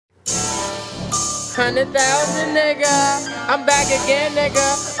100,000, nigga. I'm back again, nigga.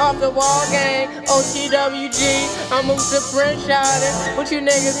 Off the wall gang. OTWG. I'm MooseThePrince, shouting. What you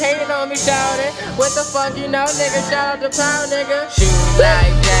niggas hating on me, shouting? What the fuck you know, nigga? Shout out to Proud, nigga. Shoes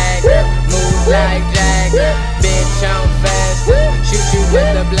like Jagger. Moves like Jagger. Bitch, I'm faster. Shoot you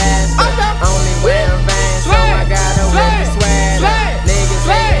with the blaster. Only wearing Vans, so I gotta wear the sweater. Niggas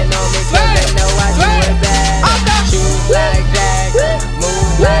hating on me cause they know I do it better. Shoes like Jagger.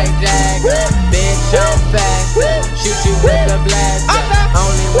 Moves like Jagger. Bitch, I'm faster. Shoot you with the blaster.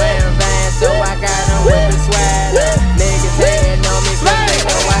 Only wearing Vans, so I gotta wear the sweater. Niggas hating on me cause they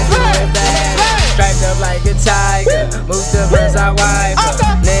know I do it better. Striped up like a tiger. MooseThePrince, I wife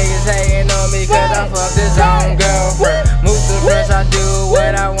her. Niggas hating on me cause I fucked his own girlfriend. MooseThePrince, I do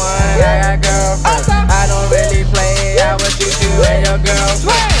what I want. I got girlfriends. I don't really play. I will shoot you and your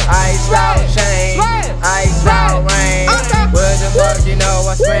girlfriend. Iced out chain, iced out rain. What the fuck you know?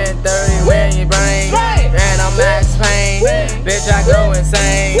 I spent 30 when you brain. And I'm Max Payne. Bitch, I go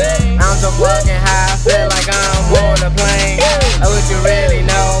insane. I'm so fucking high, I feel like I'm on a plane. What you really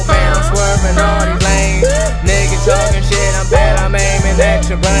know, man? I'm swerving all these lanes. Niggas talking shit, I bet I'm aiming at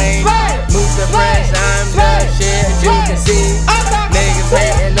your brain. MooseThePrince, I'm the shit, as you can see. Niggas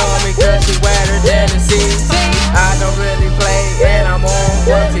hating on me cause you wetter than the sea. I don't really play and I'm on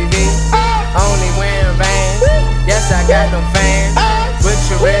for TV. Only wearing Vans, yes I got them fans. But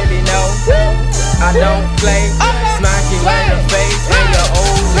you really know, I don't play. Smack you in the face.